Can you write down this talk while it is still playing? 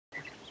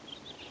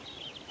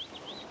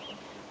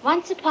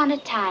Once upon a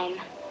time,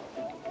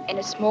 in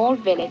a small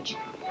village,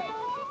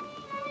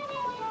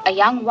 a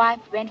young wife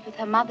went with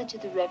her mother to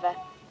the river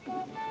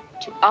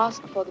to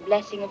ask for the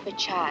blessing of her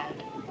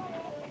child.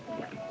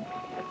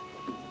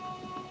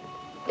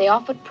 They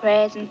offered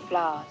prayers and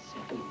flowers.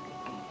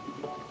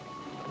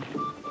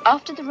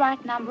 After the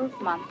right number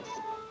of months,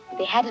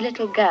 they had a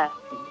little girl.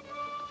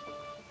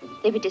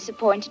 They were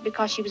disappointed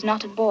because she was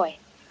not a boy.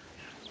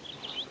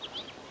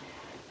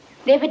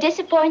 They were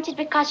disappointed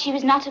because she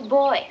was not a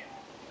boy.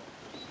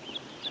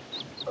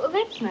 Oh,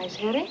 that's nice,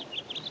 Harry.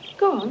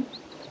 Go on.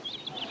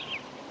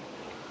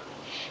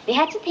 They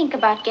had to think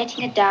about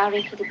getting a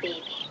dowry for the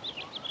baby.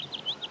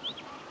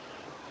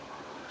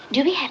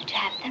 Do we have to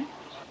have them?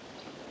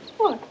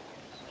 What?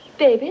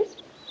 Babies?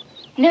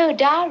 No,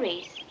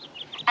 dowries.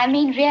 I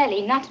mean,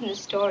 really, not in the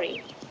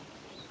story.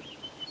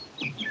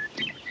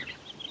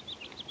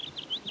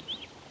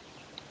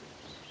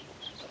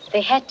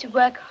 They had to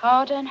work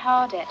harder and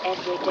harder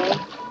every day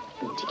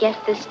to get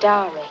this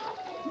dowry.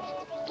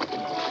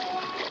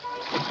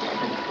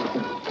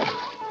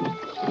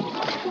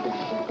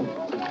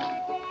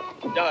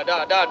 Da.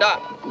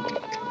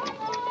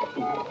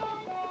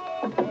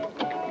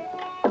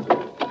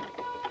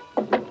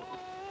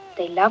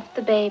 They loved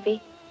the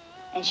baby,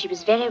 and she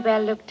was very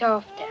well looked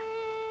after.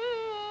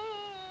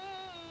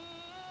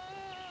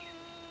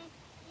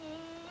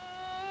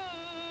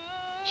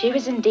 She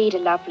was indeed a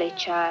lovely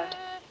child.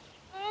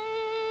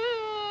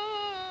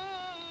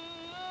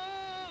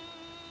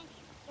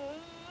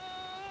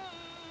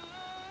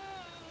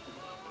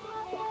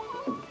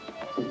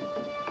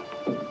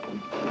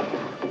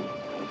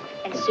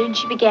 And soon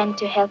she began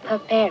to help her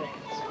parents.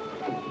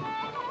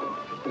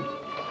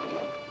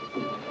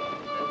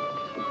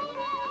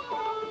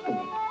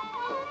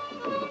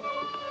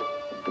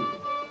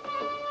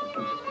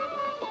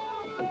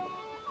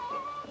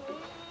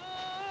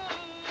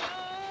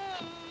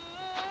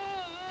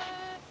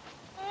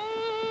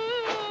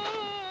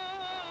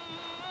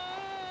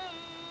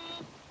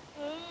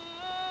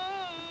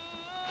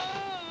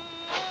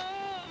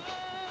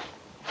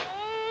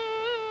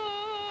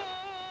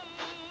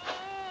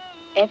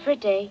 Every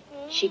day,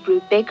 she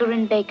grew bigger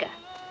and bigger.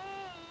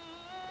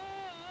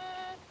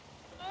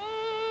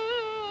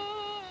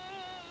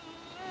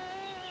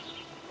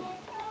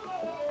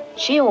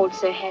 She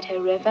also had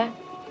her river,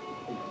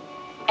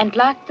 and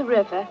like the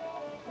river,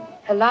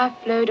 her life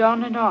flowed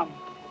on and on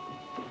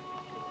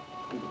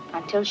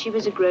until she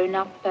was a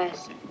grown-up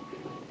person.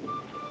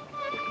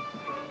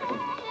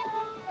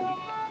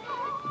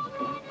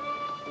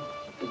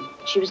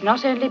 She was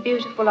not only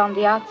beautiful on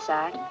the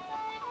outside,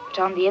 but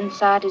on the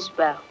inside as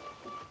well.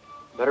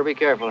 Better be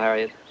careful,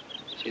 Harriet.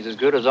 She's as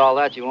good as all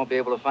that, you won't be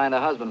able to find a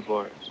husband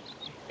for her.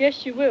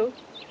 Yes, you will.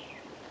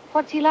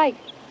 What's he like?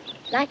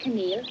 Like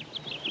Neil.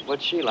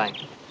 What's she like?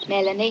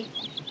 Melanie.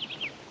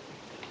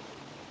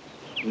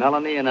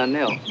 Melanie and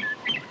Anil.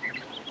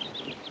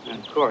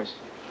 Of course.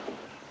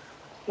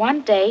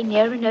 One day,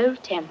 near an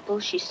old temple,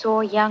 she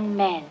saw a young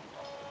man.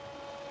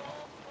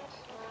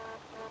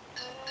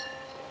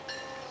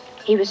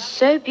 He was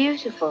so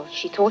beautiful,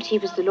 she thought he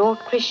was the Lord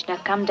Krishna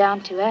come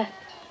down to earth.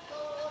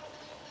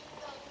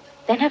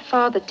 Then her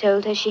father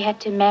told her she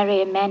had to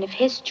marry a man of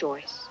his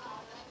choice.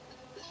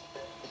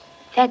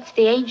 That's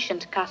the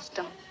ancient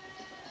custom.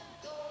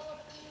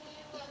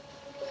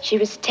 She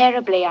was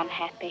terribly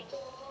unhappy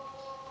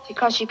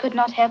because she could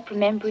not help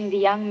remembering the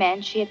young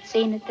man she had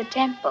seen at the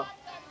temple.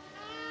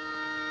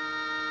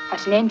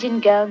 But an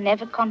Indian girl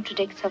never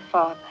contradicts her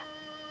father.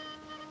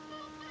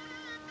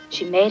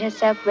 She made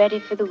herself ready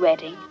for the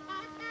wedding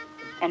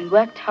and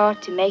worked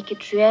hard to make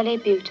it really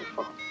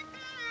beautiful.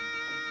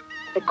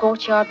 The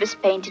courtyard was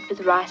painted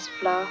with rice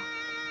flour.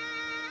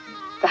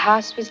 The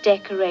house was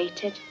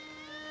decorated.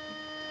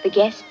 The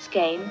guests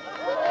came. The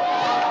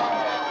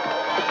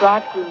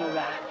bridegroom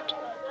arrived.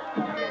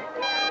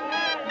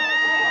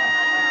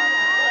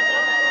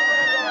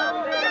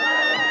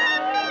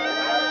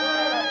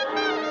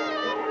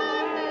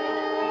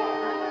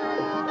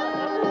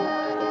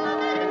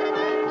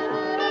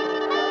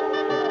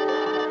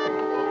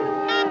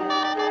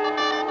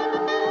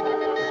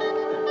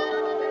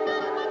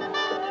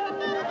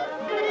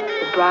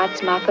 The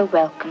bride's mother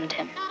welcomed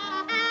him.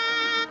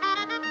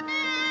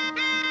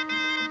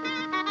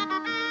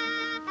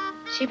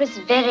 She was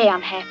very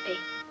unhappy.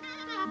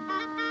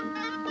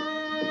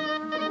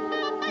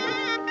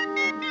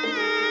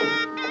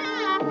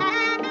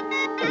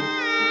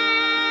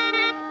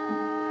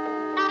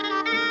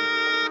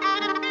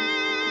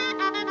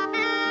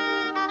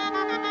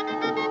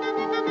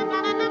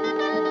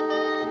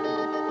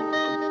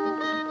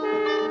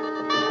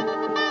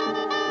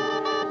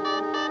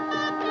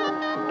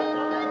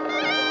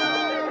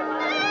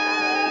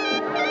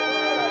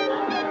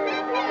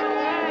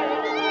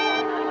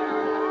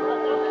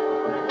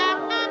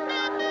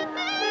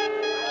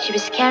 She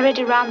was carried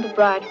around the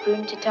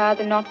bridegroom to tie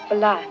the knot for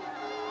life.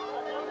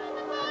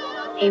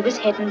 He was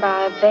hidden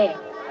by a veil.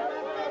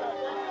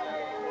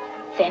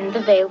 Then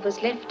the veil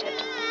was lifted.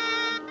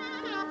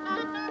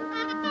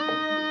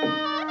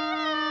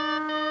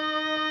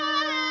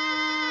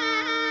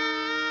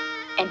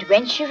 And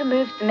when she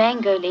removed the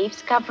mango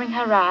leaves covering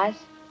her eyes,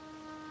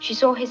 she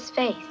saw his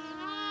face.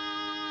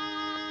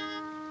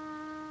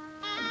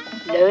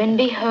 Lo and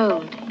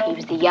behold, he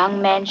was the young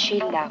man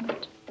she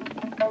loved.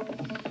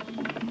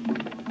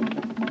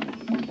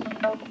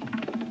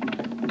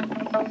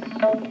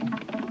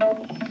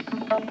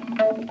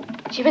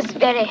 She was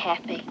very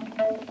happy.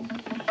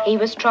 He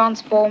was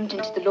transformed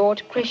into the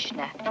Lord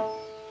Krishna.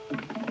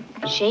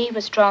 She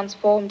was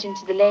transformed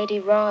into the Lady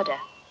Radha.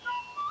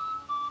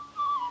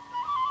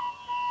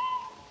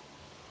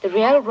 The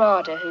real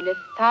Radha, who lived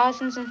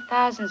thousands and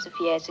thousands of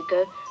years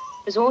ago,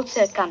 was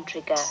also a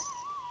country girl.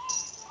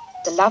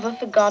 The lover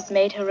for God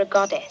made her a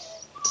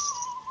goddess.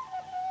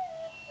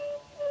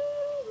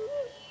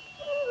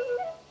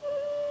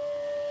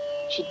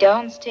 She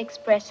danced to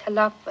express her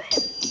love for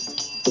him.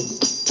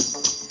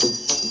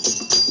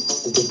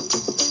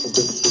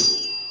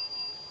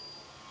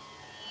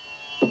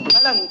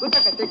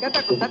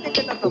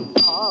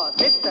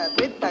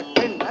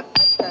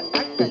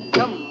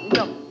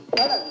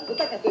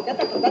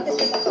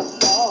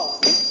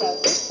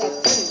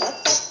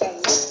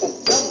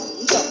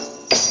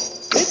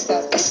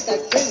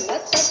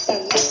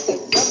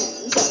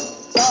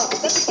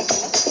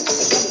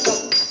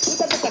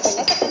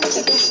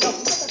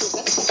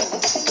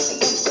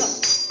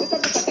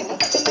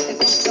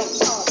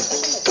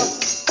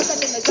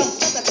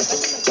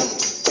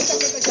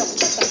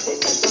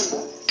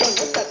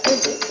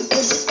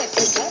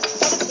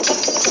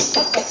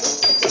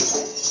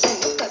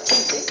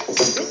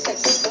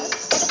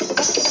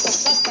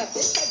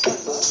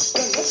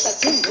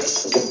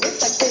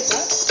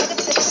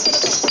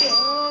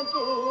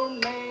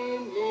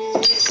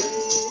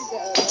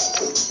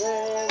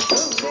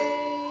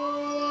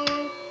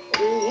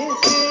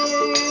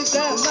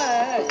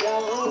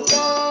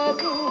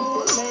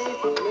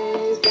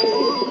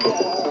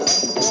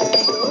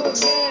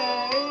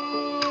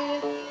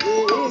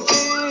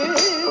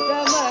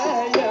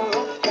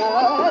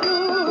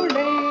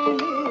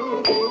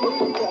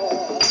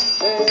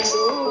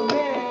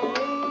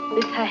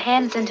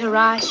 Hands and her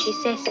eyes, she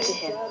says to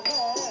him,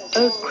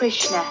 "O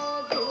Krishna,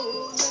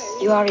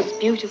 you are as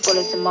beautiful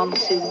as a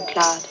monsoon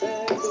cloud.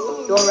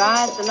 Your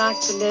eyes are like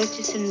the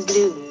lotus in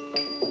bloom,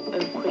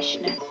 O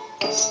Krishna.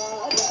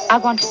 I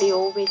want to be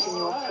always in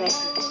your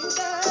presence,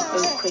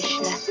 O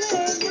Krishna."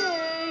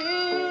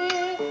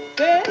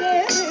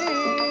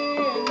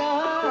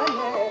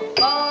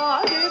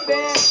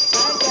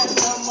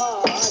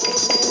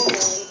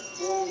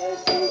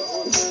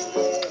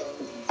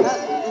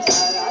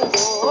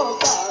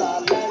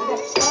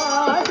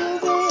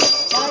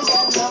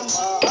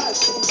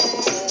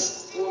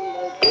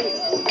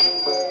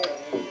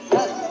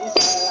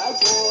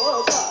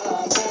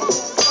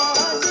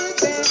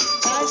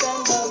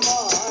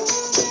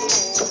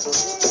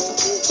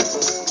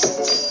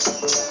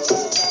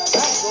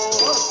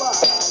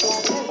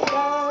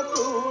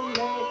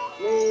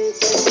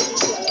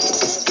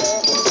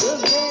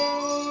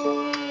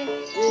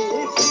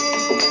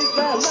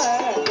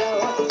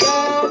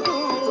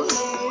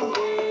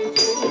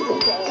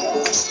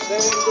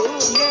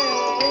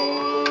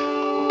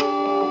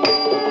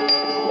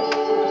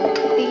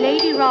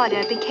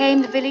 Radha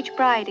became the village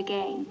bride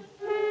again.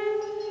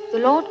 The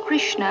Lord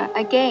Krishna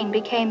again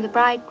became the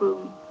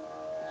bridegroom.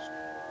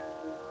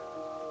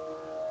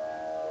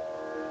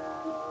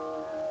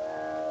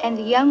 And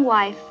the young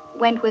wife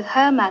went with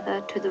her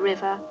mother to the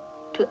river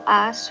to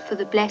ask for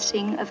the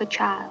blessing of a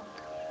child.